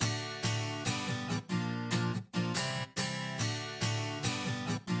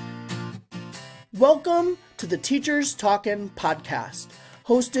Welcome to the Teachers Talkin' podcast,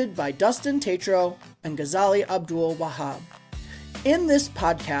 hosted by Dustin Tatro and Ghazali Abdul Wahab. In this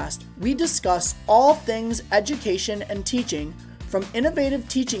podcast, we discuss all things education and teaching, from innovative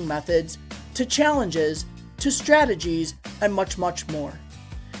teaching methods to challenges to strategies and much, much more.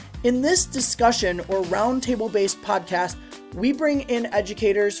 In this discussion or roundtable-based podcast, we bring in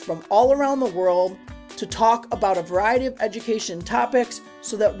educators from all around the world to talk about a variety of education topics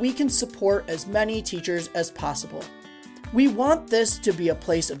so that we can support as many teachers as possible. We want this to be a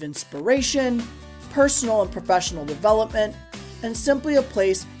place of inspiration, personal and professional development, and simply a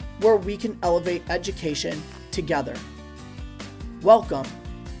place where we can elevate education together. Welcome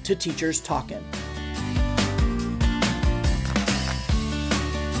to Teachers Talkin'.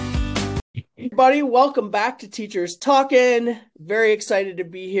 Everybody, welcome back to Teachers Talkin'. Very excited to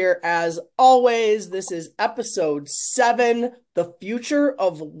be here as always. This is episode 7, The Future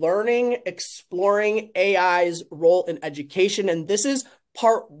of Learning, Exploring AI's Role in Education. And this is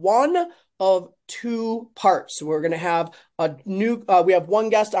part 1 of 2 parts. So we're going to have we have one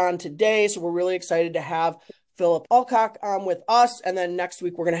guest on today. So we're really excited to have Philip Alcock on with us. And then next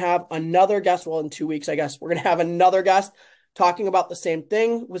week, we're going to have another guest. Well, in 2 weeks, I guess, we're going to have another guest talking about the same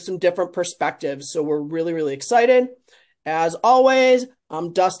thing with some different perspectives. So we're really, really excited. As always,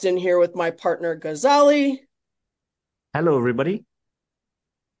 I'm Dustin here with my partner, Ghazali. Hello, everybody.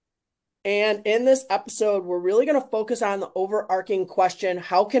 And in this episode, we're really going to focus on the overarching question,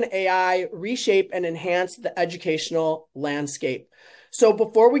 how can AI reshape and enhance the educational landscape? So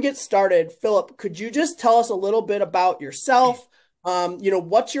before we get started, Philip, could you just tell us a little bit about yourself?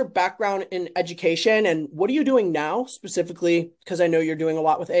 What's your background in education and what are you doing now specifically? Because I know you're doing a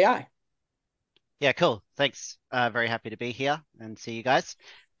lot with AI. Yeah, cool. Thanks. Very happy to be here and see you guys.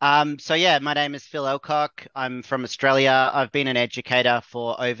 My name is Phil Alcock. I'm from Australia. I've been an educator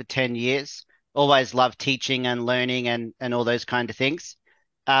for over 10 years. Always loved teaching and learning and all those kind of things.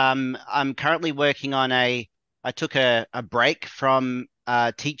 I'm currently working on I took a break from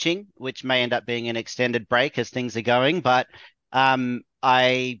teaching, which may end up being an extended break as things are going, but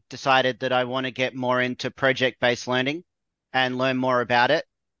I decided that I want to get more into project-based learning and learn more about it.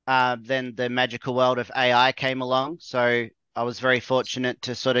 Then the magical world of AI came along. So I was very fortunate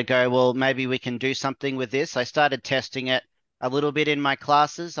to sort of go, well, maybe we can do something with this. I started testing it a little bit in my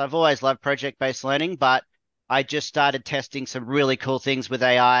classes. I've always loved project-based learning, but I just started testing some really cool things with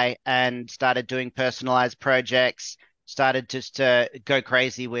AI and started doing personalized projects, started just to go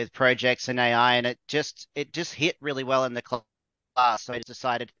crazy with projects and AI, and it just hit really well in the class. So I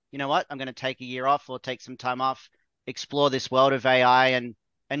decided, you know what, I'm going to take a year off or take some time off, explore this world of AI and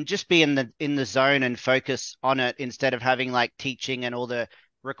just be in the zone and focus on it instead of having like teaching and all the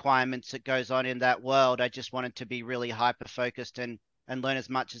requirements that goes on in that world. I just wanted to be really hyper focused and learn as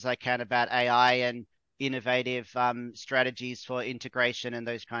much as I can about AI and innovative strategies for integration and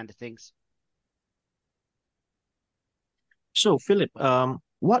those kind of things. So, Philip,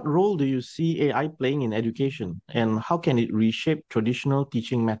 what role do you see AI playing in education, and how can it reshape traditional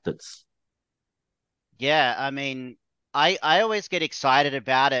teaching methods? Yeah, I mean, I always get excited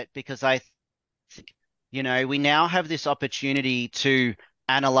about it because I think, we now have this opportunity to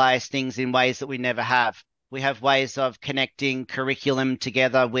analyze things in ways that we never have. We have ways of connecting curriculum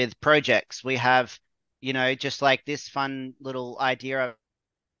together with projects. We have, just like this fun little idea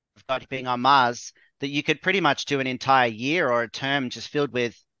of being on Mars, that you could pretty much do an entire year or a term just filled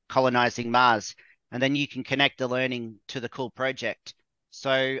with colonizing Mars. And then you can connect the learning to the cool project.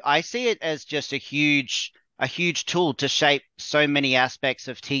 So I see it as just a huge tool to shape so many aspects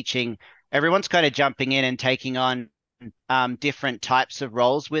of teaching. Everyone's kind of jumping in and taking on different types of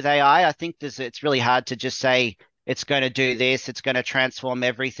roles with AI. I think it's really hard to just say it's going to do this, it's going to transform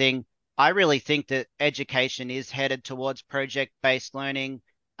everything. I really think that education is headed towards project-based learning.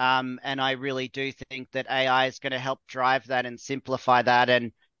 And I really do think that AI is going to help drive that and simplify that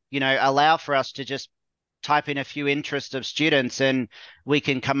and, allow for us to just type in a few interests of students and we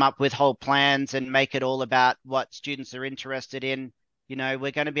can come up with whole plans and make it all about what students are interested in.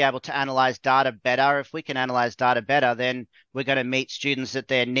 We're going to be able to analyze data better. If we can analyze data better, then we're going to meet students at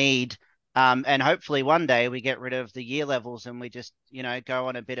their need. And hopefully one day we get rid of the year levels and we just, go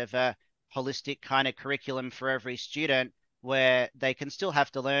on a bit of a holistic kind of curriculum for every student, where they can still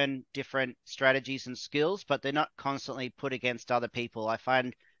have to learn different strategies and skills, but they're not constantly put against other people. I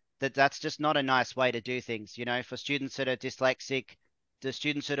find that that's just not a nice way to do things. For students that are dyslexic, the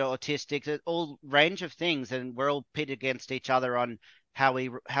students that are autistic, all range of things, and we're all pit against each other on how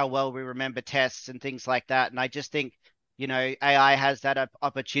well we remember tests and things like that. And I just think, AI has that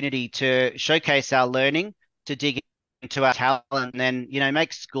opportunity to showcase our learning, to dig into our talent, and then,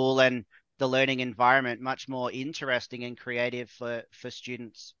 make school and the learning environment much more interesting and creative for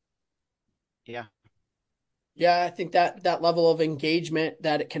students. Yeah. Yeah, I think that that level of engagement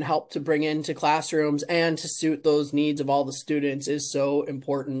that it can help to bring into classrooms and to suit those needs of all the students is so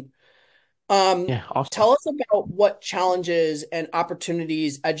important. Um, Yeah, awesome. Tell us about what challenges and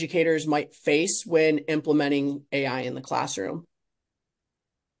opportunities educators might face when implementing AI in the classroom.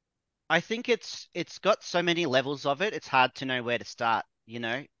 I think it's got so many levels of it, it's hard to know where to start, you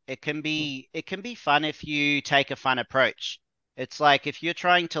know. It can be fun if you take a fun approach. It's like if you're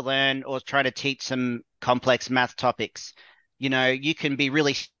trying to learn or try to teach some complex math topics, you know, you can be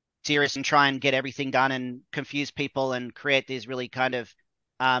really serious and try and get everything done and confuse people and create these really kind of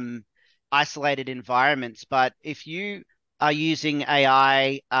um isolated environments. But if you are using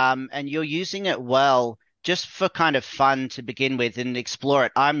AI and you're using it well, just for kind of fun to begin with and explore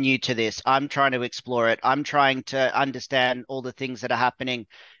it. I'm new to this. I'm trying to explore it. I'm trying to understand all the things that are happening.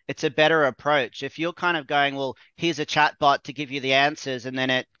 It's a better approach. If you're kind of going, well, here's a chat bot to give you the answers, and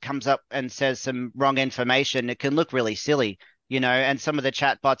then it comes up and says some wrong information, it can look really silly, you know. And some of the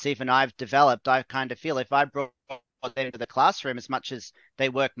chat bots even I've developed, I kind of feel if I brought them into the classroom as much as they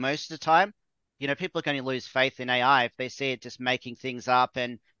work most of the time, you know, people are going to lose faith in AI if they see it just making things up,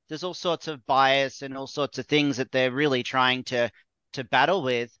 and there's all sorts of bias and all sorts of things that they're really trying to battle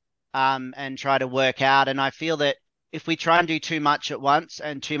with and try to work out. And I feel that if we try and do too much at once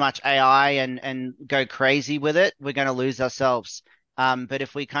and too much AI and go crazy with it, we're going to lose ourselves. But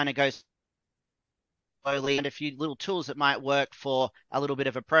if we kind of go slowly and a few little tools that might work for a little bit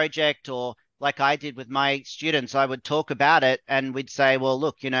of a project, or like I did with my students, I would talk about it and we'd say, well,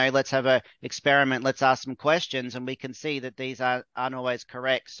 look, you know, let's have a experiment, let's ask some questions, and we can see that these aren't always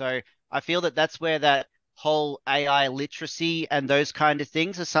correct. So I feel that that's where that whole AI literacy and those kind of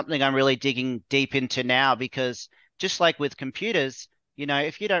things is something I'm really digging deep into now, because just like with computers, you know,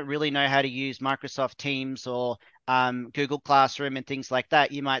 if you don't really know how to use Microsoft Teams or Google Classroom and things like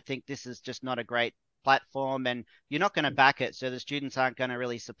that, you might think this is just not a great platform and you're not going to back it. So the students aren't going to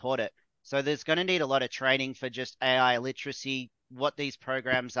really support it. So there's going to need a lot of training for just AI literacy, what these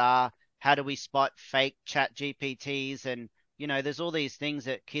programs are, how do we spot fake chat GPTs, and you know, there's all these things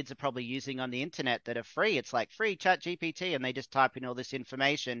that kids are probably using on the internet that are free. It's like free chat GPT and they just type in all this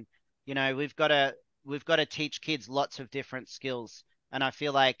information. You know, we've got to teach kids lots of different skills. And I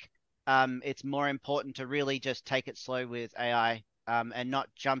feel like it's more important to really just take it slow with AI and not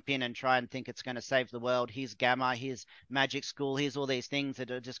jump in and try and think it's going to save the world. Here's Gamma, here's Magic School, here's all these things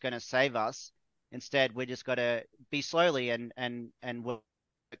that are just going to save us. Instead, we just got to be slowly and work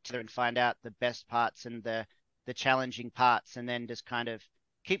together and find out the best parts and the challenging parts, and then just kind of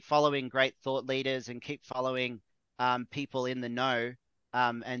keep following great thought leaders and keep following people in the know,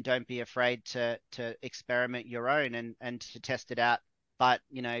 and don't be afraid to experiment your own and to test it out. But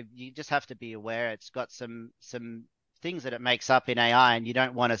you know, you just have to be aware it's got some things that it makes up in AI, and you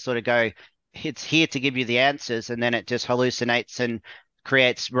don't want to sort of go, it's here to give you the answers, and then it just hallucinates and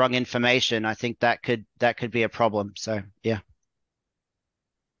creates wrong information. I think that could be a problem. So yeah.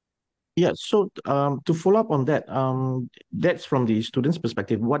 Yeah, so to follow up on that, that's from the student's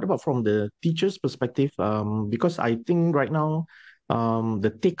perspective. What about from the teacher's perspective? Because I think right now,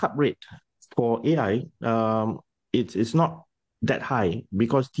 the take-up rate for AI, it's not that high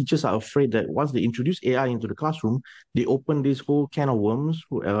because teachers are afraid that once they introduce AI into the classroom, they open this whole can of worms.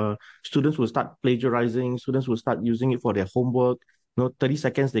 Students will start plagiarizing, students will start using it for their homework. 30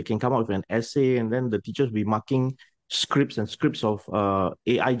 seconds they can come up with an essay, and then the teachers will be marking scripts and scripts of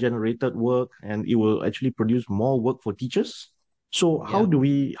AI generated work, and it will actually produce more work for teachers. So Yeah.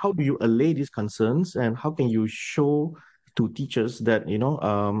 how do you allay these concerns, and how can you show to teachers that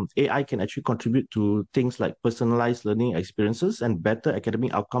AI can actually contribute to things like personalized learning experiences and better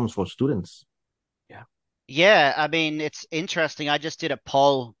academic outcomes for students? Yeah. Yeah, I mean, it's interesting. I just did a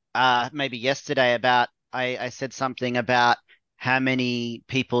poll maybe yesterday about I said something about how many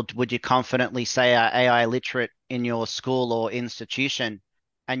people would you confidently say are AI literate in your school or institution?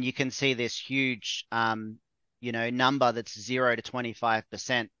 And you can see this huge you know, number that's 0 to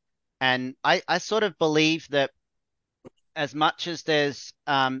 25%. And I sort of believe that as much as there's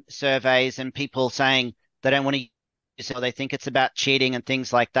surveys and people saying they don't want to use it or they think it's about cheating and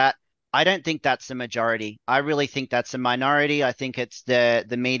things like that, I don't think that's the majority. I really think that's a minority. I think it's the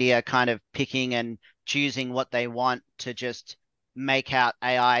media kind of picking and choosing what they want to just make out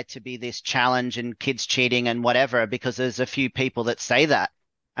AI to be this challenge and kids cheating and whatever, because there's a few people that say that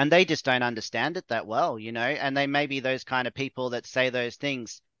and they just don't understand it that well, you know, and they may be those kind of people that say those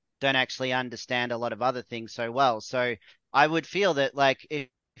things don't actually understand a lot of other things so well. So I would feel that like if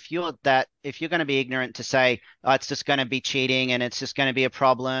you're going to be ignorant to say, oh, it's just going to be cheating and it's just going to be a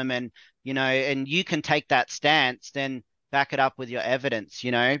problem and and you can take that stance, then back it up with your evidence,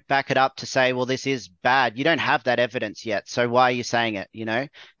 back it up to say, well, this is bad. You don't have that evidence yet. So why are you saying it?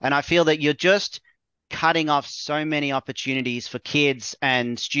 And I feel that you're just cutting off so many opportunities for kids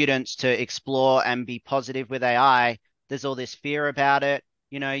and students to explore and be positive with AI. There's all this fear about it.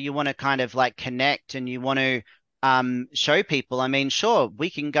 You want to kind of like connect, and you want to show people. I mean, sure, we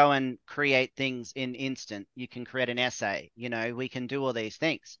can go and create things in instant. You can create an essay, we can do all these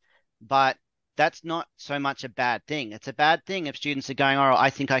things, but that's not so much a bad thing. It's a bad thing if students are going, oh, I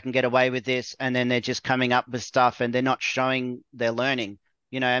think I can get away with this, and then they're just coming up with stuff and they're not showing their learning.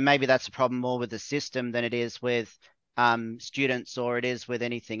 And maybe that's a problem more with the system than it is with students, or it is with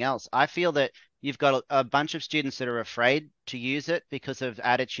anything else. I feel that you've got a bunch of students that are afraid to use it because of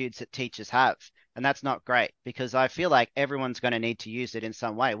attitudes that teachers have. And that's not great, because I feel like everyone's going to need to use it in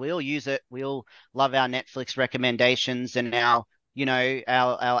some way. We all use it. We all love our Netflix recommendations and our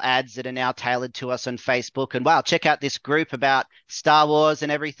ads that are now tailored to us on Facebook. And wow, check out this group about Star Wars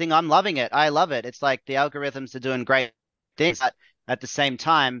and everything. I'm loving it. I love it. It's like the algorithms are doing great things. But at the same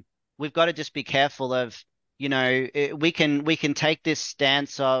time, we've got to just be careful of, we can take this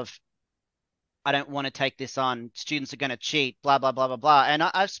stance of, I don't want to take this on. Students are going to cheat, blah, blah, blah, blah, blah. And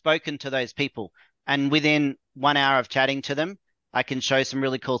I've spoken to those people. And within 1 hour of chatting to them, I can show some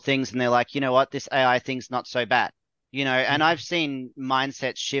really cool things. And they're like, you know what, this AI thing's not so bad. And I've seen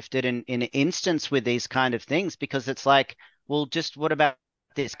mindsets shifted in an instance with these kind of things, because it's like, well, just what about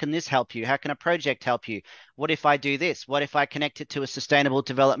this? Can this help you? How can a project help you? What if I do this? What if I connect it to a sustainable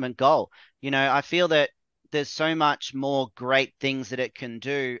development goal? I feel that there's so much more great things that it can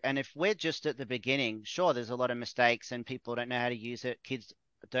do. And if we're just at the beginning, sure, there's a lot of mistakes and people don't know how to use it. Kids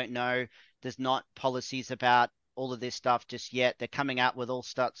don't know. There's not policies about all of this stuff just yet. They're coming out with all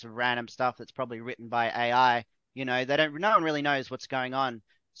sorts of random stuff that's probably written by AI. No one really knows what's going on.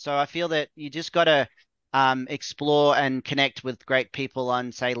 So I feel that you just got to explore and connect with great people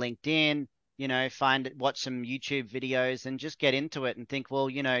on, say, LinkedIn, watch some YouTube videos and just get into it and think, well,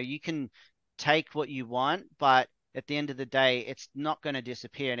 you can take what you want, but at the end of the day, it's not going to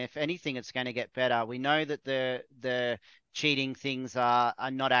disappear. And if anything, it's going to get better. We know that the cheating things are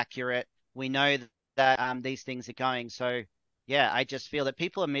not accurate. We know that these things are going. So yeah, I just feel that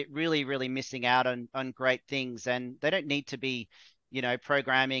people are really, really missing out on great things, and they don't need to be,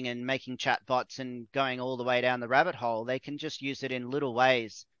 programming and making chat bots and going all the way down the rabbit hole. They can just use it in little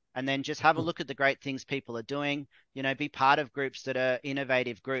ways, and then just have a look at the great things people are doing, be part of groups that are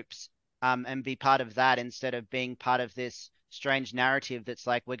innovative groups, and be part of that instead of being part of this strange narrative that's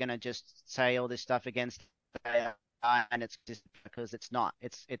like, we're going to just say all this stuff against AI, and it's just because it's not.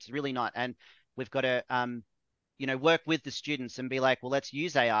 It's really not. And we've got to work with the students and be like, well, let's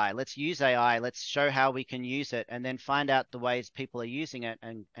use AI. Let's use AI. Let's show how we can use it, and then find out the ways people are using it,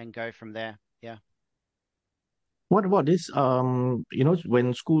 and go from there. Yeah. What about this?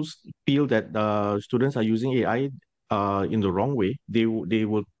 When schools feel that students are using AI in the wrong way, they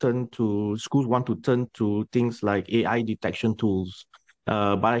will turn to schools want to turn to things like AI detection tools.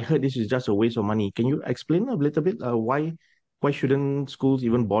 But I heard this is just a waste of money. Can you explain a little bit why shouldn't schools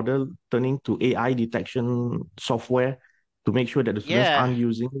even bother turning to AI detection software to make sure that the students Yeah. aren't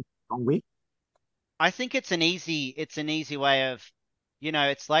using it the wrong way? I think it's an easy way of,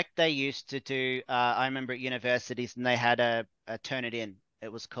 it's like they used to do. I remember at universities, and they had a Turnitin,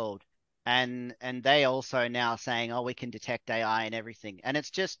 it was called, and they also now saying, oh, we can detect AI and everything, and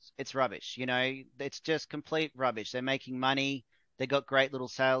it's rubbish. It's just complete rubbish. They're making money. They got great little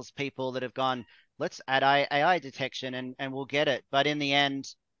salespeople that have gone, let's add AI detection, and we'll get it. But in the end,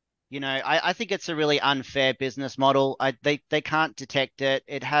 I think it's a really unfair business model. They can't detect it.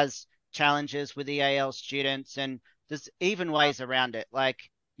 It has challenges with EAL students, and there's even ways around it. Like,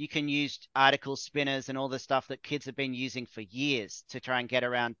 you can use article spinners and all the stuff that kids have been using for years to try and get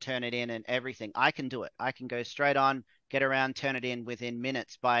around Turnitin and everything. I can do it. I can go straight on, get around Turnitin within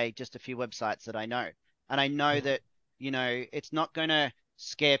minutes by just a few websites that I know. And I know that, it's not going to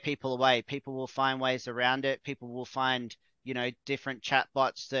scare people away. People will find ways around it. People will find, different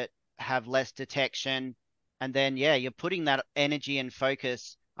chatbots that have less detection. And then, yeah, you're putting that energy and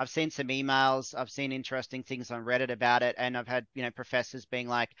focus. I've seen some emails, I've seen interesting things on Reddit about it, and I've had, professors being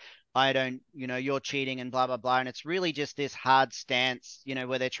like, I don't, you're cheating and blah, blah, blah. And it's really just this hard stance,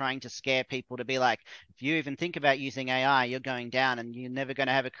 where they're trying to scare people to be like, if you even think about using AI, you're going down and you're never going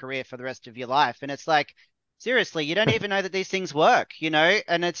to have a career for the rest of your life. And it's like, seriously, you don't even know that these things work,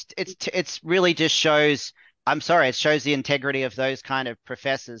 and it's really just shows, I'm sorry, it shows the integrity of those kind of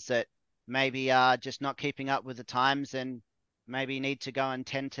professors that maybe are just not keeping up with the times, and maybe need to go and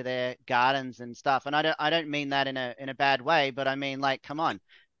tend to their gardens and stuff. And I don't mean that in a bad way, but I mean, like, come on,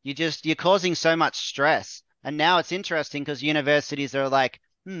 you're causing so much stress. And now it's interesting because universities are like,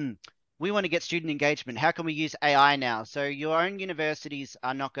 we want to get student engagement. How can we use AI now? So your own universities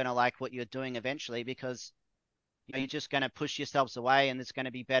are not going to like what you're doing eventually because you're just going to push yourselves away, and there's going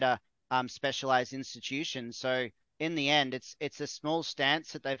to be better specialized institutions. So in the end, it's a small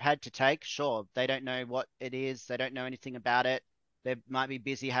stance that they've had to take. Sure, they don't know what it is. They don't know anything about it. They might be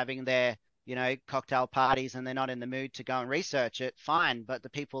busy having their, cocktail parties and they're not in the mood to go and research it. Fine. But the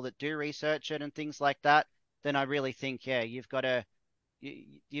people that do research it and things like that, then I really think, yeah, we've got to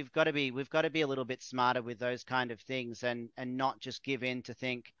be a little bit smarter with those kind of things and not just give in to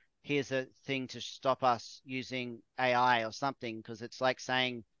think here's a thing to stop us using AI or something, because it's like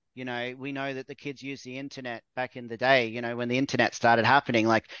saying, we know that the kids use the internet back in the day, when the internet started happening.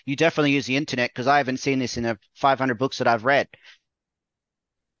 Like, you definitely use the internet because I haven't seen this in the 500 books that I've read.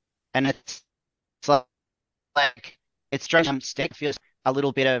 And it's like it's strange. Stick feels a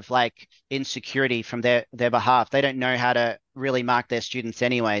little bit of like insecurity from their behalf. They don't know how to really mark their students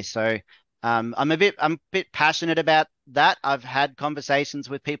anyway. So I'm a bit passionate about that. I've had conversations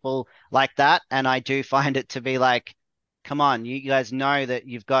with people like that, and I do find it to be like, come on, you guys know that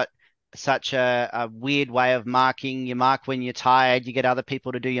you've got such a weird way of marking. You mark when you're tired, you get other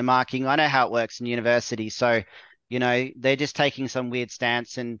people to do your marking. I know how it works in university. So, they're just taking some weird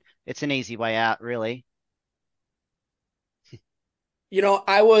stance, and it's an easy way out, really.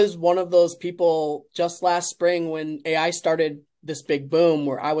 I was one of those people just last spring when AI started this big boom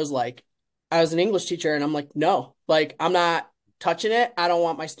where I was like, I was an English teacher and I'm like, no, like I'm not touching it. I don't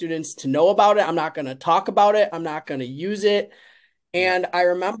want my students to know about it. I'm not going to talk about it. I'm not going to use it. Yeah. And I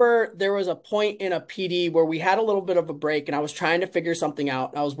remember there was a point in a PD where we had a little bit of a break and I was trying to figure something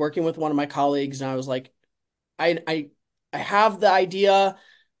out. I was working with one of my colleagues and I was like, I have the idea,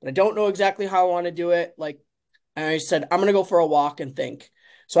 but I don't know exactly how I want to do it. Like, and I said, I'm going to go for a walk and think.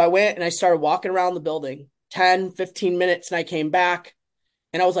 So I went and I started walking around the building 10, 15 minutes and I came back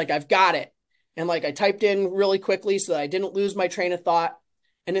and I was like, I've got it. And like I typed in really quickly so that I didn't lose my train of thought.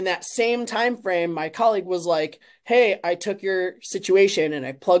 And in that same time frame, my colleague was like, hey, I took your situation and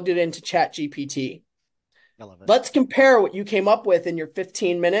I plugged it into Chat GPT. I love it. Let's compare what you came up with in your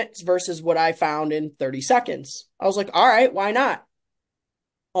 15 minutes versus what I found in 30 seconds. I was like, all right, why not?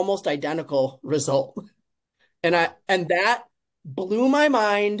 Almost identical result. And Wow. that blew my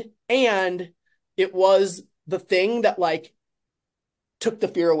mind. And it was the thing that like took the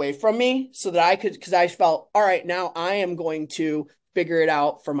fear away from me so that I could, because I felt, all right, now I am going to figure it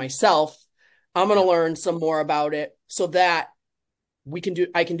out for myself. I'm going to Yep. learn some more about it so that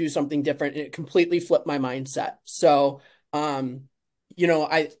I can do something different. And it completely flipped my mindset. So,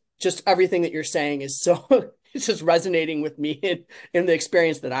 I just everything that you're saying is so it's just resonating with me in the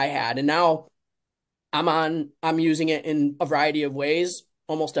experience that I had. And now I'm using it in a variety of ways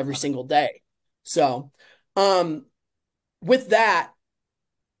almost every Love it. single day. So, um, with that,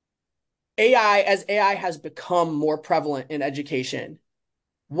 as AI has become more prevalent in education,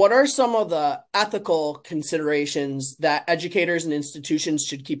 what are some of the ethical considerations that educators and institutions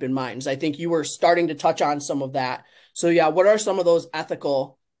should keep in mind? I think you were starting to touch on some of that. So yeah, what are some of those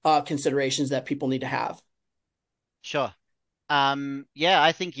ethical considerations that people need to have? Sure. Yeah,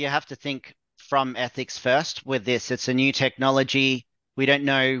 I think you have to think from ethics first with this. It's a new technology. We don't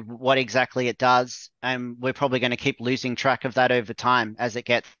know what exactly it does, and we're probably going to keep losing track of that over time as it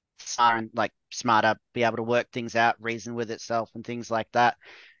gets smarter and like smarter, be able to work things out, reason with itself, and things like that.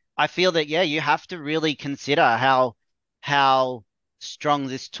 I feel that, yeah, you have to really consider how strong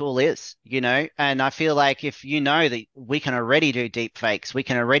this tool is, and I feel like if you know that we can already do deep fakes, we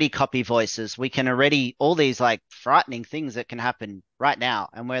can already copy voices, we can already all these like frightening things that can happen right now,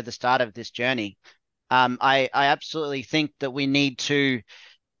 and we're at the start of this journey. I absolutely think that we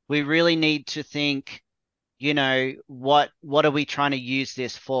really need to think, what are we trying to use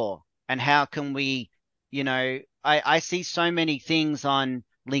this for? And how can we, I see so many things on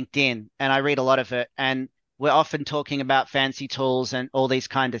LinkedIn and I read a lot of it, and we're often talking about fancy tools and all these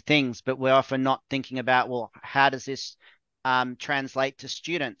kind of things, but we're often not thinking about, well, how does this translate to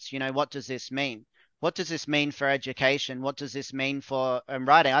students? What does this mean? What does this mean for education? What does this mean for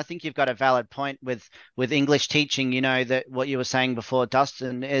writing? I think you've got a valid point with English teaching, that what you were saying before,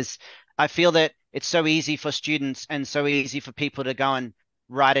 Dustin, is I feel that it's so easy for students and so easy for people to go and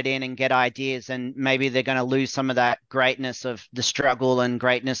write it in and get ideas, and maybe they're going to lose some of that greatness of the struggle and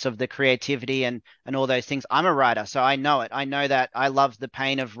greatness of the creativity and all those things. I'm a writer, so I know it. I know that I love the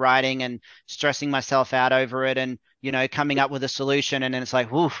pain of writing and stressing myself out over it, and coming up with a solution, and then it's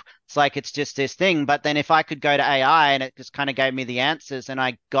like, woof, it's like it's just this thing. But then if I could go to AI and it just kind of gave me the answers and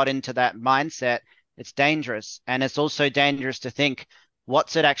I got into that mindset, it's dangerous. And it's also dangerous to think,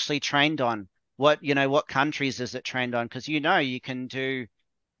 what's it actually trained on? What countries is it trained on? Because you can do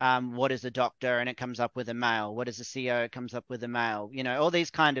what is a doctor and it comes up with a male. What is a CEO? It comes up with a male. All these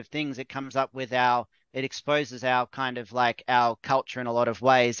kind of things. It comes up with it exposes our kind of like our culture in a lot of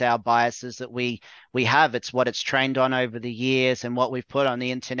ways, our biases that we have. It's what it's trained on over the years and what we've put on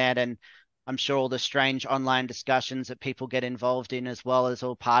the internet. And I'm sure all the strange online discussions that people get involved in as well as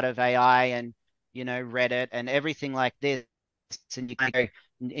all part of AI and, Reddit and everything like this. And you go,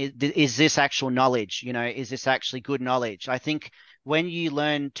 is this actual knowledge? Is this actually good knowledge? I think when you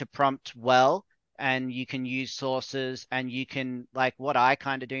learn to prompt well and you can use sources and you can, like what I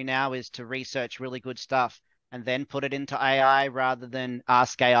kind of do now is to research really good stuff and then put it into AI rather than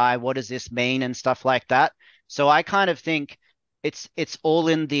ask AI, what does this mean and stuff like that. So I kind of think it's all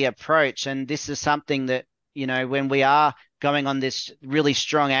in the approach. And this is something that, when we are going on this really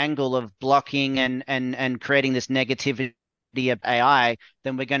strong angle of blocking and creating this negativity of AI,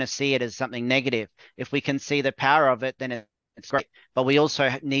 then we're going to see it as something negative. If we can see the power of it, then it's great. But we also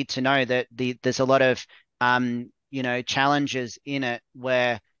need to know that there's a lot of challenges in it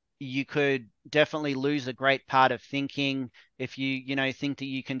where you could definitely lose a great part of thinking if you think that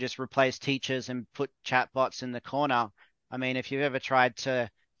you can just replace teachers and put chatbots in the corner. I mean, if you've ever tried to,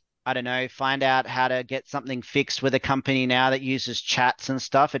 I don't know, find out how to get something fixed with a company now that uses chats and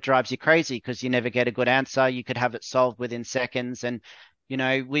stuff, it drives you crazy because you never get a good answer. You could have it solved within seconds. And,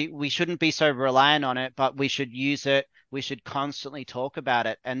 we shouldn't be so reliant on it, but we should use it. We should constantly talk about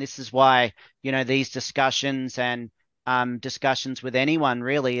it. And this is why, these discussions and discussions with anyone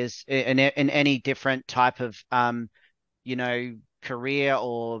really is in any different type of, career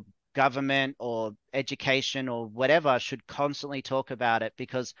or government or education or whatever should constantly talk about it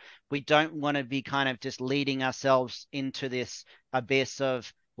because we don't want to be kind of just leading ourselves into this abyss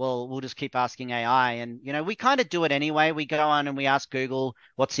of, well, we'll just keep asking AI. And, we kind of do it anyway. We go on and we ask Google,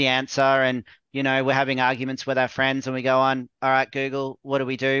 what's the answer? And, we're having arguments with our friends and we go on, all right, Google, what do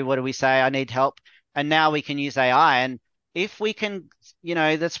we do? What do we say? I need help. And now we can use AI. And if we can,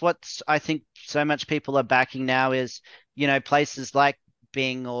 that's what I think so much people are backing now is, places like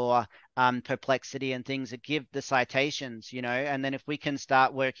Bing or Perplexity and things that give the citations, and then if we can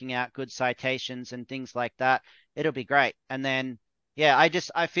start working out good citations and things like that, it'll be great. And then, yeah,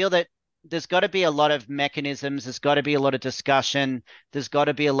 I feel that there's got to be a lot of mechanisms. There's got to be a lot of discussion. There's got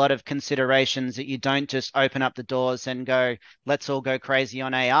to be a lot of considerations that you don't just open up the doors and go, let's all go crazy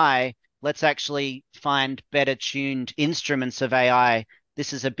on AI. Let's actually find better tuned instruments of AI.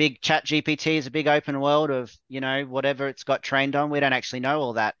 This is a big chat GPT is a big open world of, whatever it's got trained on. We don't actually know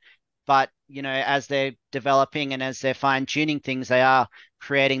all that. But, as they're developing and as they're fine tuning things, they are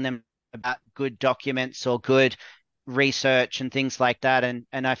creating them about good documents or good research and things like that. And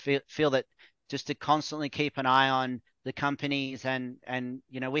I feel that just to constantly keep an eye on the companies and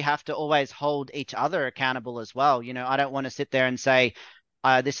we have to always hold each other accountable as well. I don't want to sit there and say,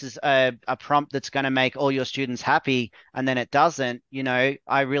 this is a prompt that's going to make all your students happy, and then it doesn't.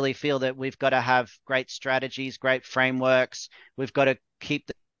 I really feel that we've got to have great strategies, great frameworks. We've got to keep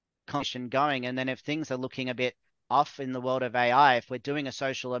the conversation going. And then if things are looking a bit off in the world of AI, if we're doing a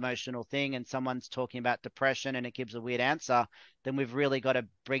social emotional thing and someone's talking about depression and it gives a weird answer, then we've really got to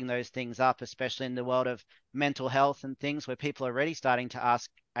bring those things up, especially in the world of mental health and things where people are already starting to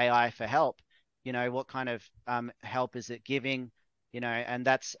ask AI for help. What kind of help is it giving? And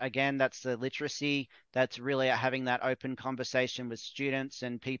that's the literacy. That's really having that open conversation with students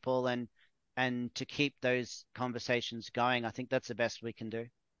and people and to keep those conversations going. I think that's the best we can do.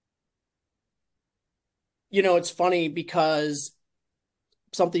 It's funny because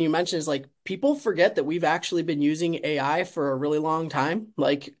something you mentioned is like people forget that we've actually been using AI for a really long time.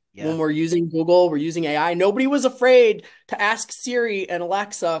 Like when we're using Google, we're using AI. Nobody was afraid to ask Siri and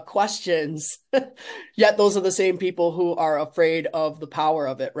Alexa questions. Yet those are the same people who are afraid of the power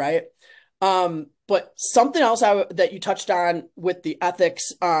of it, right? But something else that you touched on with the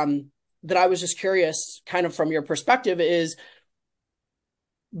ethics that I was just curious, kind of from your perspective, is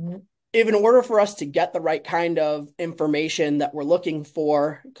if in order for us to get the right kind of information that we're looking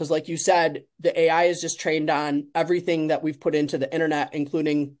for, because like you said, the AI is just trained on everything that we've put into the internet,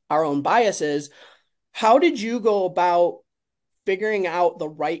 including our own biases. How did you go about figuring out the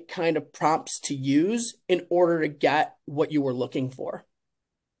right kind of prompts to use in order to get what you were looking for?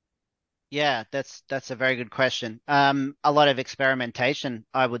 Yeah, that's a very good question. A lot of experimentation,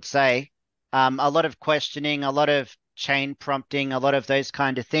 I would say. A lot of questioning, a lot of chain prompting, a lot of those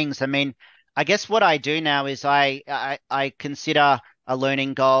kind of things. I mean, I guess what I do now is I consider a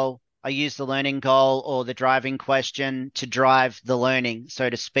learning goal. I use the learning goal or the driving question to drive the learning, so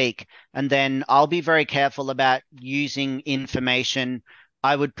to speak. And then I'll be very careful about using information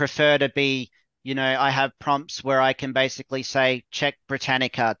I would prefer to be, I have prompts where I can basically say, check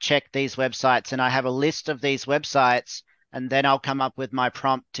Britannica, check these websites, and I have a list of these websites, and then I'll come up with my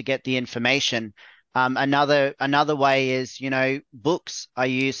prompt to get the information. Another way is, books.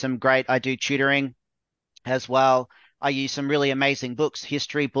 I do tutoring as well. I use some really amazing books,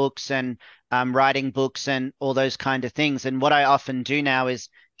 history books and writing books and all those kind of things. And what I often do now is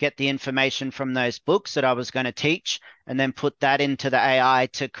get the information from those books that I was going to teach and then put that into the AI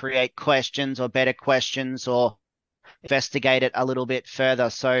to create questions or better questions or investigate it a little bit further.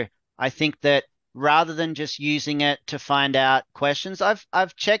 So I think that rather than just using it to find out questions,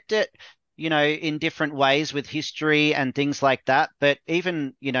 I've checked it, in different ways with history and things like that. But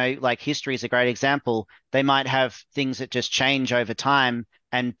even, like history is a great example. They might have things that just change over time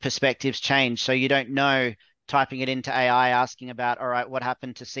and perspectives change. So you don't know typing it into AI, asking about, all right, what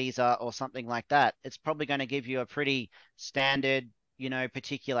happened to Caesar or something like that. It's probably going to give you a pretty standard,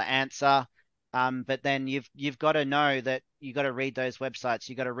 particular answer. But then you've got to know that you've got to read those websites,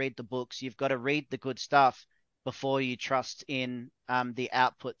 you've got to read the books, you've got to read the good stuff before you trust in the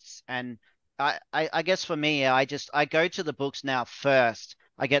outputs. And I guess for me, I go to the books now first.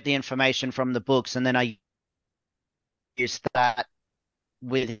 I get the information from the books, and then I use that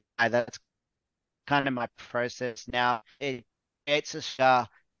with that's kind of my process now. It's a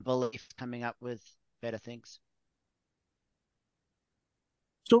belief coming up with better things.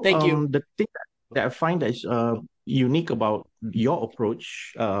 So Thank you. the thing that I find that is unique about your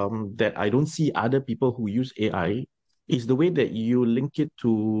approach, that I don't see other people who use AI, is the way that you link it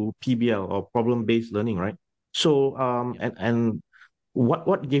to PBL or problem-based learning, right? So and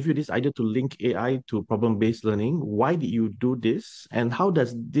what gave you this idea to link AI to problem-based learning? Why did you do this? And how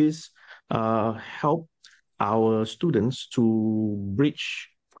does this help our students to bridge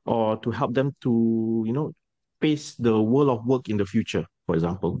or to help them to, face the world of work in the future, for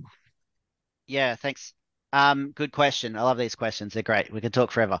example? Yeah, thanks. Good question. I love these questions. They're great. We can talk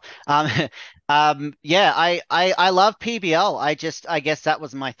forever. Yeah, I love PBL. I guess that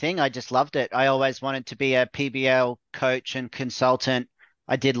was my thing. I just loved it. I always wanted to be a PBL coach and consultant.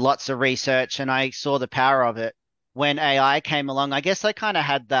 I did lots of research and I saw the power of it. When AI came along, I guess I kind of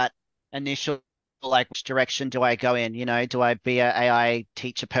had that initial like, which direction do I go in? Do I be a AI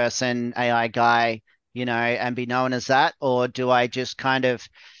teacher person, AI guy, and be known as that? Or do I just kind of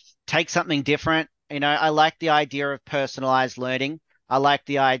take something different? I like the idea of personalized learning. I like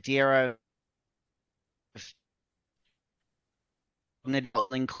the idea of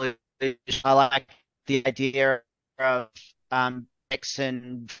inclusion. I like the idea of X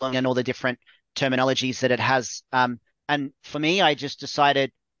and all the different terminologies that it has. And for me, I just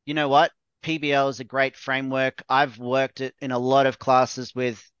decided, you know what? PBL is a great framework. I've worked it in a lot of classes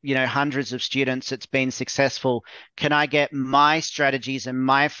with, hundreds of students. It's been successful. Can I get my strategies and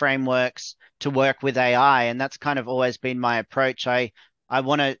my frameworks to work with AI? And that's kind of always been my approach. I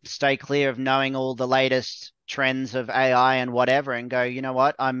want to stay clear of knowing all the latest trends of AI and whatever, and go, you know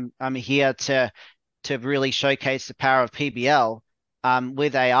what? I'm here to really showcase the power of PBL.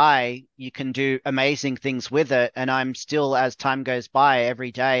 With AI, you can do amazing things with it. And I'm still, as time goes by,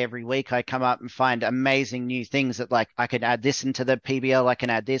 every day, every week, I come up and find amazing new things that like I can add this into the PBL, I can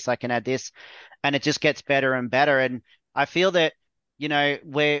add this, I can add this, and it just gets better and better. And I feel that,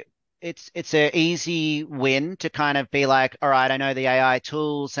 we're it's a easy win to kind of be like, all right, I know the AI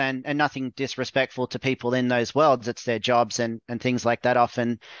tools and nothing disrespectful to people in those worlds. It's their jobs and things like that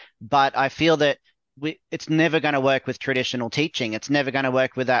often. But I feel that it's never going to work with traditional teaching. It's never going to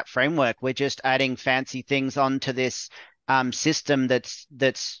work with that framework. We're just adding fancy things onto this system that's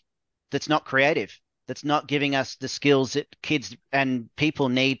not creative. That's not giving us the skills that kids and people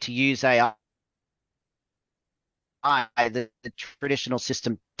need to use AI. The traditional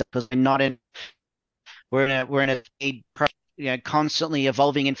system, because we're in a constantly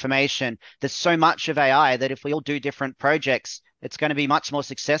evolving information. There's so much of AI that if we all do different projects, it's going to be much more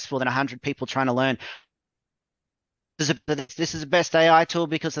successful than 100 people trying to learn. This is the best AI tool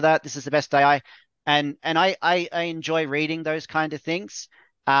because of that. This is the best AI, and I enjoy reading those kind of things.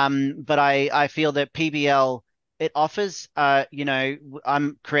 But I feel that PBL, it offers.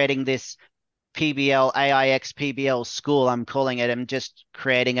 I'm creating this PBL AIX PBL school. I'm calling it. I'm just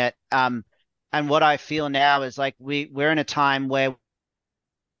creating it. And what I feel now is like we're in a time where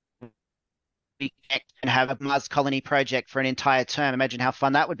we can have a Mars colony project for an entire term. Imagine how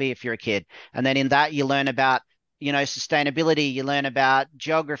fun that would be if you're a kid. And then in that you learn about, sustainability, you learn about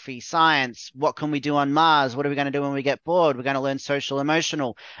geography, science, what can we do on Mars? What are we going to do when we get bored? We're going to learn social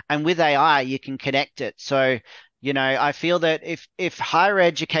emotional. And with AI, you can connect it. So, I feel that if higher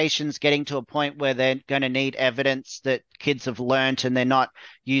education's getting to a point where they're going to need evidence that kids have learnt and they're not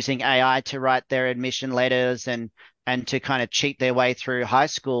using AI to write their admission letters and to kind of cheat their way through high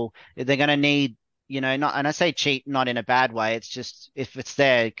school, they're going to need, not, and I say cheat not in a bad way. It's just if it's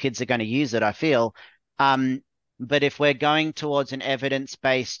there, kids are going to use it, I feel. Um, but if we're going towards an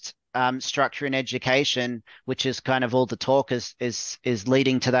evidence-based structure in education, which is kind of all the talk is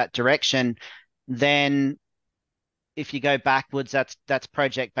leading to that direction, then if you go backwards, that's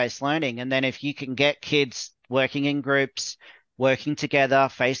project-based learning. And then if you can get kids working in groups, working together,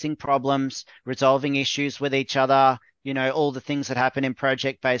 facing problems, resolving issues with each other, all the things that happen in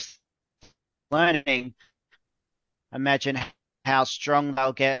project-based learning, imagine how strong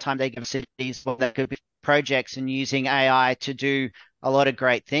they'll get time they give cities, what that could be projects and using AI to do a lot of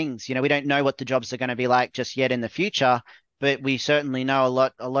great things. We don't know what the jobs are going to be like just yet in the future, but we certainly know a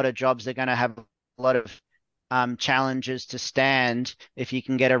lot of jobs are going to have a lot of challenges to stand if you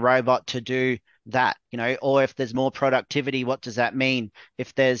can get a robot to do that, or if there's more productivity, what does that mean?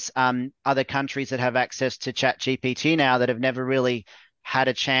 If there's other countries that have access to Chat GPT now that have never really had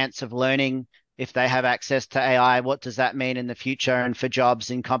a chance of learning, if they have access to AI, what does that mean in the future and for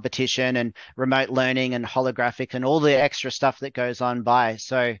jobs in competition and remote learning and holographic and all the extra stuff that goes on by?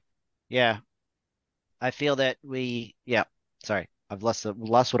 So, yeah, I feel that yeah, sorry, I've lost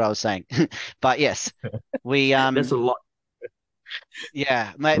what I was saying, but yes, we There's a lot.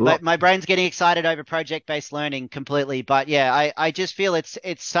 yeah, A lot. my brain's getting excited over project-based learning completely. But yeah, I just feel it's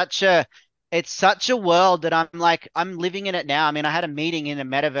such a world that I'm living in it now. I mean, I had a meeting in a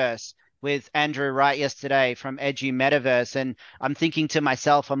metaverse with Andrew Wright yesterday from Edu Metaverse, and I'm thinking to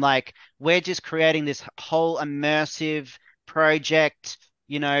myself, I'm like, we're just creating this whole immersive project,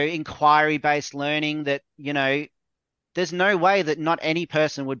 inquiry-based learning that, there's no way that not any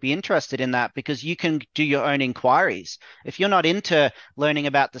person would be interested in that because you can do your own inquiries. If you're not into learning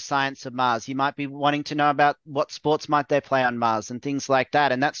about the science of Mars, you might be wanting to know about what sports might they play on Mars and things like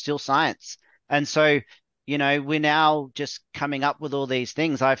that. And that's still science. And so, we're now just coming up with all these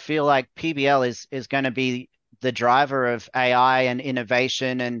things. I feel like PBL is going to be the driver of AI and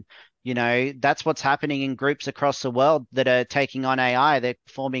innovation and that's what's happening in groups across the world that are taking on AI. They're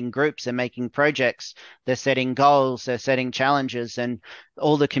forming groups, they're making projects, they're setting goals, they're setting challenges, and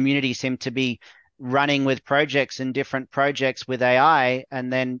all the community seem to be running with projects and different projects with AI.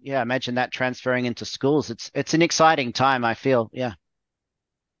 And then, yeah, imagine that transferring into schools. It's an exciting time, I feel. Yeah.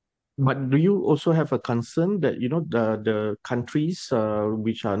 But do you also have a concern that, the countries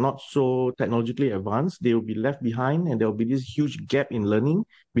which are not so technologically advanced, they will be left behind and there will be this huge gap in learning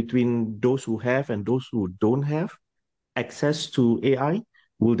between those who have and those who don't have access to AI?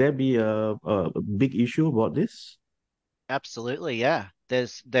 Will there be a big issue about this? Absolutely, yeah.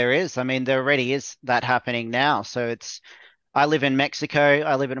 There is. I mean, there already is that happening now. So I live in Mexico.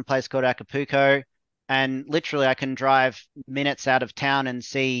 I live in a place called Acapulco, and literally I can drive minutes out of town and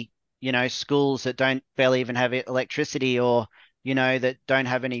see, schools that don't barely even have electricity or, that don't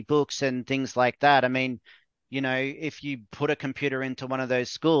have any books and things like that. I mean, if you put a computer into one of those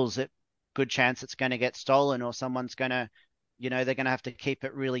schools, good chance it's going to get stolen or someone's going to, they're going to have to keep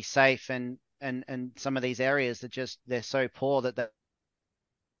it really safe and some of these areas they're so poor that they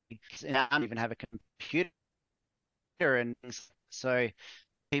don't even have a computer and things. So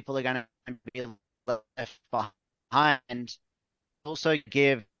people are going to be left behind. Also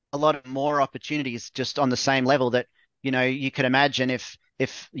give a lot of more opportunities just on the same level that, you could imagine if,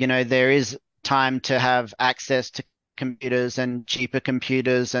 there is time to have access to computers and cheaper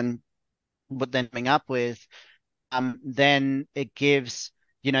computers and what they're coming up with, then it gives,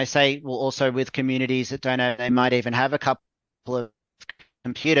 say, well, also with communities that don't have, they might even have a couple of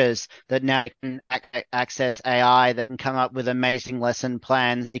computers that now can access AI that can come up with amazing lesson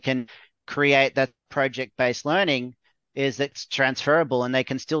plans. They can create that project-based learning is that's transferable and they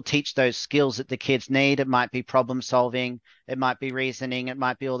can still teach those skills that the kids need. It might be problem solving, it might be reasoning, it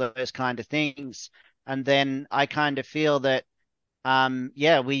might be all those kind of things. And then I kind of feel that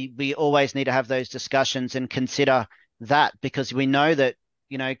yeah, we always need to have those discussions and consider that because we know that,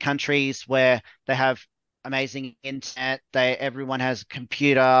 countries where they have amazing internet, everyone has a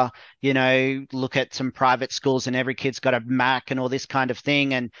computer, look at some private schools and every kid's got a Mac and all this kind of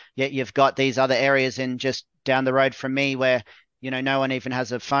thing. And yet you've got these other areas in just down the road from me where, no one even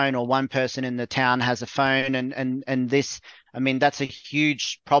has a phone or one person in the town has a phone and this, I mean, that's a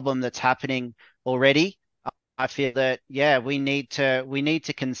huge problem that's happening already. I feel that yeah, we need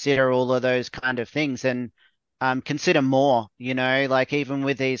to consider all of those kind of things and consider more. Like even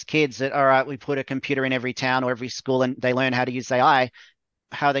with these kids that all right, we put a computer in every town or every school and they learn how to use AI.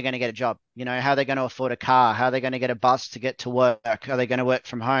 how are they going to get a job? How are they going to afford a car? How are they going to get a bus to get to work? Are they going to work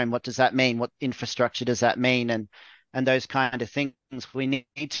from home? What does that mean? What infrastructure does that mean? And those kind of things we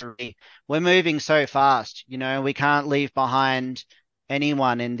need to we're moving so fast, we can't leave behind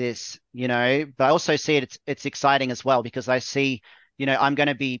anyone in this, but I also see it's exciting as well because I see, I'm going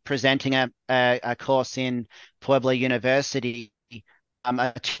to be presenting a course in Puebla University,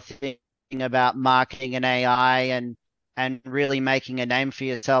 a thing about marketing and AI and really making a name for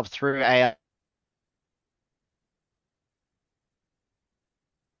yourself through AI.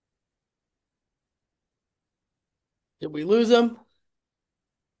 Did we lose him?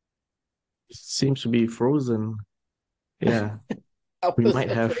 It seems to be frozen. Yeah, That we was might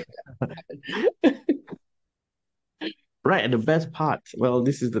a have. Right, and the best part, well,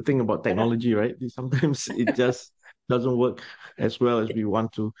 this is the thing about technology, right? Sometimes it just doesn't work as well as we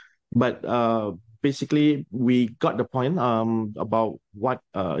want to. But basically, we got the point about what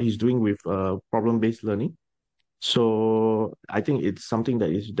he's doing with problem-based learning. So I think it's something that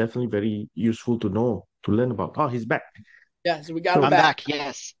is definitely very useful to know, to learn about. Oh, he's back. Yeah, so we got him So I'm back. back.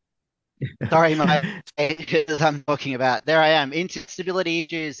 Yes. Sorry, my because I'm talking about there I am. Instability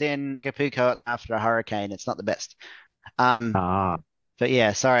issues in Acapulco after a hurricane. It's not the best. Um, ah, but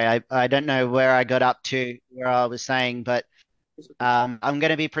yeah, sorry, I don't know where I got up to where I was saying, but I'm going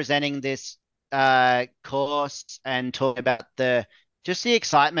to be presenting this course and talk about just the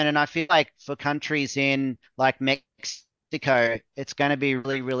excitement. And I feel like for countries in like Mexico, it's going to be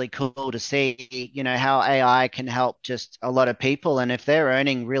really, really cool to see, how AI can help just a lot of people. And if they're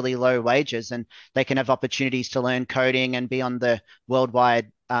earning really low wages and they can have opportunities to learn coding and be on the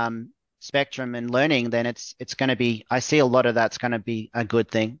worldwide spectrum and learning, then it's going to be, I see a lot of that's going to be a good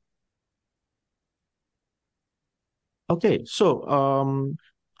thing. okay. So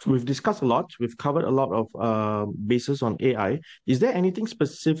we've discussed a lot. We've covered a lot of bases on AI. Is there anything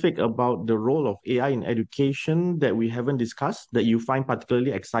specific about the role of AI in education that we haven't discussed that you find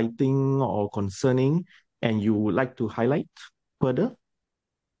particularly exciting or concerning, and you would like to highlight further?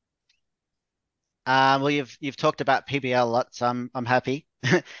 Well, you've talked about PBL a lot, so I'm happy.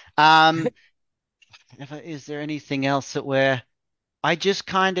 Um, is there anything else I just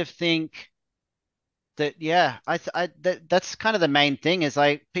kind of think that, yeah, that's kind of the main thing is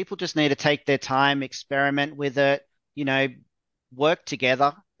like people just need to take their time, experiment with it, you know, work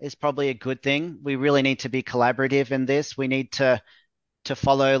together is probably a good thing. We really need to be collaborative in this. We need to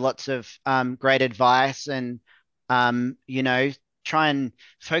follow lots of great advice and try and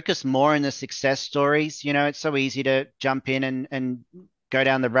focus more on the success stories. It's so easy to jump in and go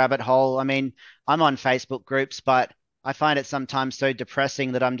down the rabbit hole. I mean, I'm on Facebook groups, but I find it sometimes so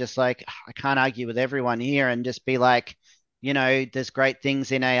depressing that I'm just like, I can't argue with everyone here and just be like, there's great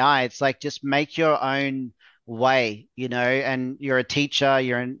things in AI. It's like just make your own way, and you're a teacher,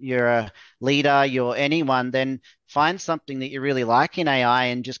 you're a leader, you're anyone, then find something that you really like in AI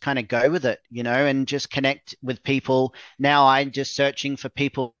and just kind of go with it, and just connect with people. Now I'm just searching for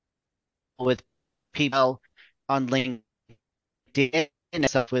people with people on LinkedIn and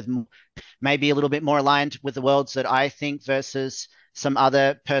stuff with maybe a little bit more aligned with the worlds that I think versus some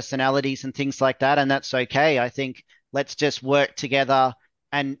other personalities and things like that. And that's okay. I think let's just work together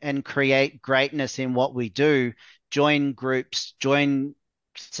and create greatness in what we do. Join groups, join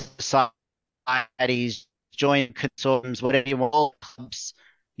societies, join consortiums, whatever you want, all clubs,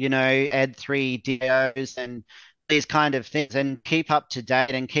 Ed3, DOs, and these kind of things, and keep up to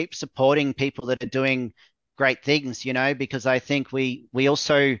date and keep supporting people that are doing great things, because I think we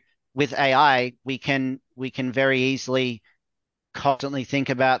also with AI we can very easily constantly think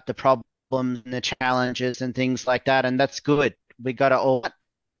about the problems and the challenges and things like that, and that's good. We got to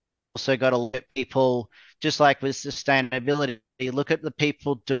also got to look at people, just like with sustainability, look at the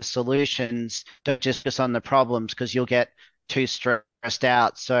people to solutions, don't just focus on the problems because you'll get too stressed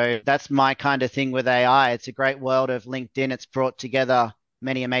out. So that's my kind of thing with AI. It's a great world of LinkedIn. It's brought together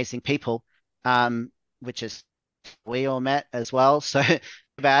many amazing people, which is we all met as well. So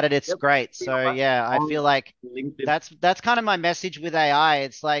about it, it's Yep. great. So yeah, I On feel like LinkedIn. that's kind of my message with AI.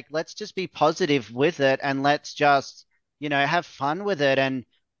 It's like let's just be positive with it and let's just, have fun with it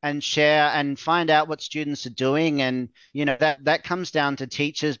and share and find out what students are doing. And, that comes down to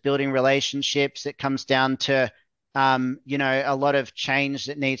teachers building relationships. It comes down to a lot of change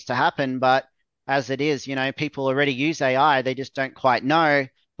that needs to happen. But as it is, people already use AI, they just don't quite know.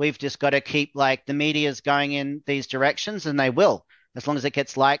 We've just got to keep like the media's going in these directions and they will, as long as it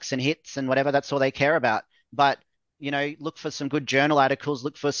gets likes and hits and whatever, that's all they care about. But look for some good journal articles,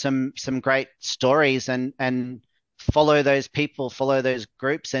 look for some great stories and follow those people, follow those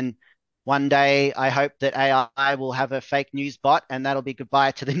groups, and one day I hope that AI will have a fake news bot and that'll be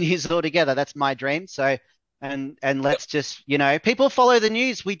goodbye to the news altogether. That's my dream. So and let's just, people follow the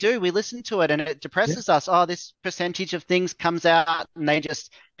news. We do. We listen to it and it Yeah. depresses us. Oh, this percentage of things comes out and they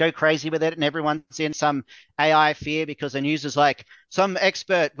just go crazy with it. And everyone's in some AI fear because the news is like some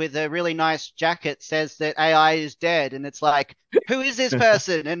expert with a really nice jacket says that AI is dead. And it's like, who is this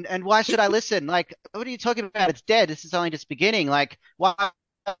person? And why should I listen? Like, what are you talking about? It's dead. This is only just beginning. Like, why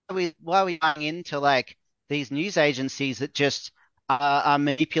are we buying into like these news agencies that just are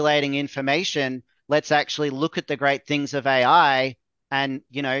manipulating information? Let's actually look at the great things of AI and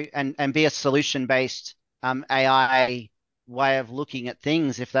and be a solution based AI way of looking at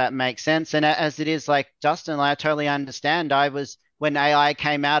things, if that makes sense. And as it is, like Justin, I totally understand. I was when AI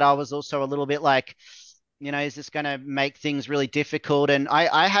came out, I was also a little bit like, is this going to make things really difficult? And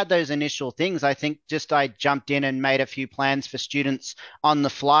I had those initial things. I think just I jumped in and made a few plans for students on the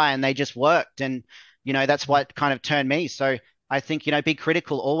fly and they just worked. And, that's what kind of turned me. So I think, be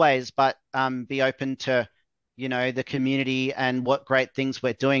critical always, but be open to, the community and what great things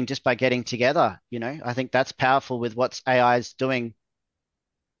we're doing just by getting together. I think that's powerful with what AI is doing.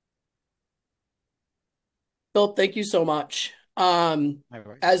 Philip, thank you so much. No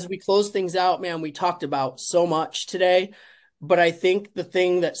worries. As we close things out, man, we talked about so much today, but I think the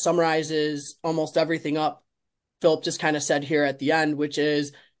thing that summarizes almost everything up, Philip just kind of said here at the end, which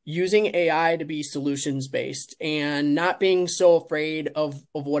is using AI to be solutions based and not being so afraid of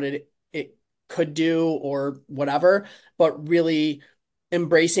what it could do or whatever, but really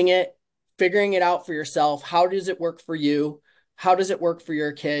embracing it, figuring it out for yourself. How does it work for you? How does it work for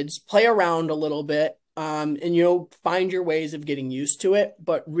your kids? Play around a little bit, and find your ways of getting used to it,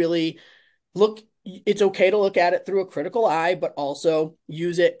 but really look. It's okay to look at it through a critical eye, but also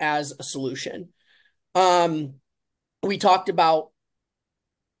use it as a solution. We talked about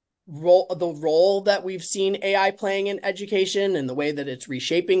the role that we've seen AI playing in education and the way that it's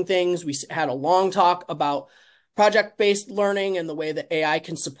reshaping things. We had a long talk about project-based learning and the way that AI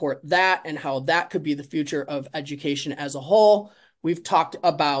can support that and how that could be the future of education as a whole. We've talked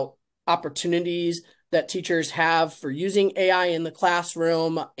about opportunities that teachers have for using AI in the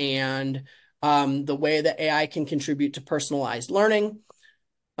classroom and the way that AI can contribute to personalized learning.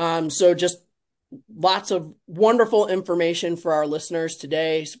 So just lots of wonderful information for our listeners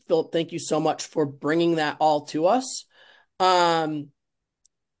today. Philip, thank you so much for bringing that all to us.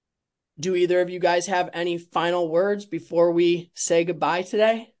 Do either of you guys have any final words before we say goodbye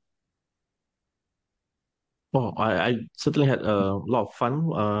today? Oh, I certainly had a lot of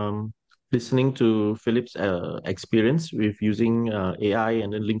fun listening to Philip's experience with using AI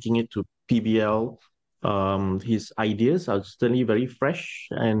and then linking it to PBL. His ideas are certainly very fresh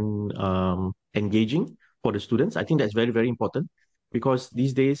and engaging for the students. I think that's very, very important because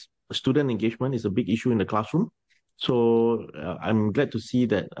these days student engagement is a big issue in the classroom. So I'm glad to see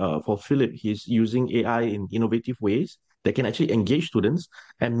that for Philip, he's using AI in innovative ways that can actually engage students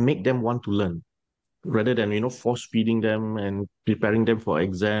and make them want to learn rather than force feeding them and preparing them for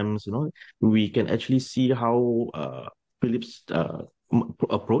exams. We can actually see how Philip's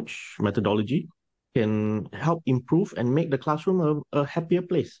approach methodology can help improve and make the classroom a happier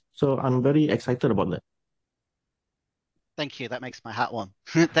place. So I'm very excited about that. Thank you. That makes my heart warm.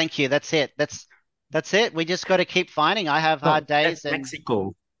 Thank you. That's it. That's it. We just got to keep finding. I have No, hard days that's and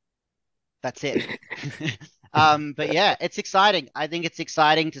Mexico. that's it. But yeah, it's exciting. I think it's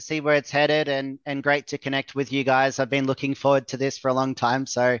exciting to see where it's headed and great to connect with you guys. I've been looking forward to this for a long time.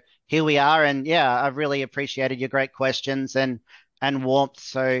 So here we are. And yeah, I've really appreciated your great questions and warmth.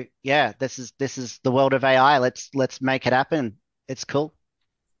 So yeah, this is the world of AI. Let's make it happen. It's cool.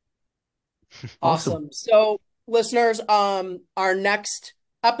 Awesome. Awesome. So, listeners, our next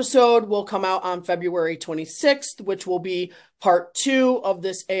episode will come out on February 26th, which will be part 2 of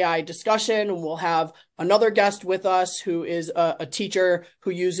this AI discussion. And we'll have another guest with us who is a teacher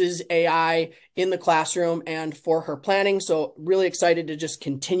who uses AI in the classroom and for her planning. So, really excited to just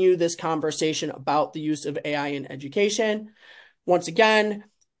continue this conversation about the use of AI in education. Once again,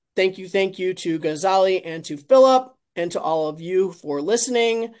 thank you to Ghazali and to Philip and to all of you for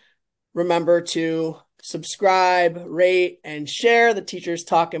listening. Remember to subscribe, rate, and share the Teachers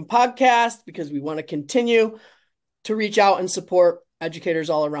Talking podcast because we want to continue to reach out and support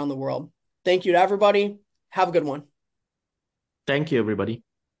educators all around the world. Thank you to everybody. Have a good one. Thank you, everybody.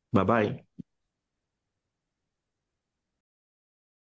 Bye-bye.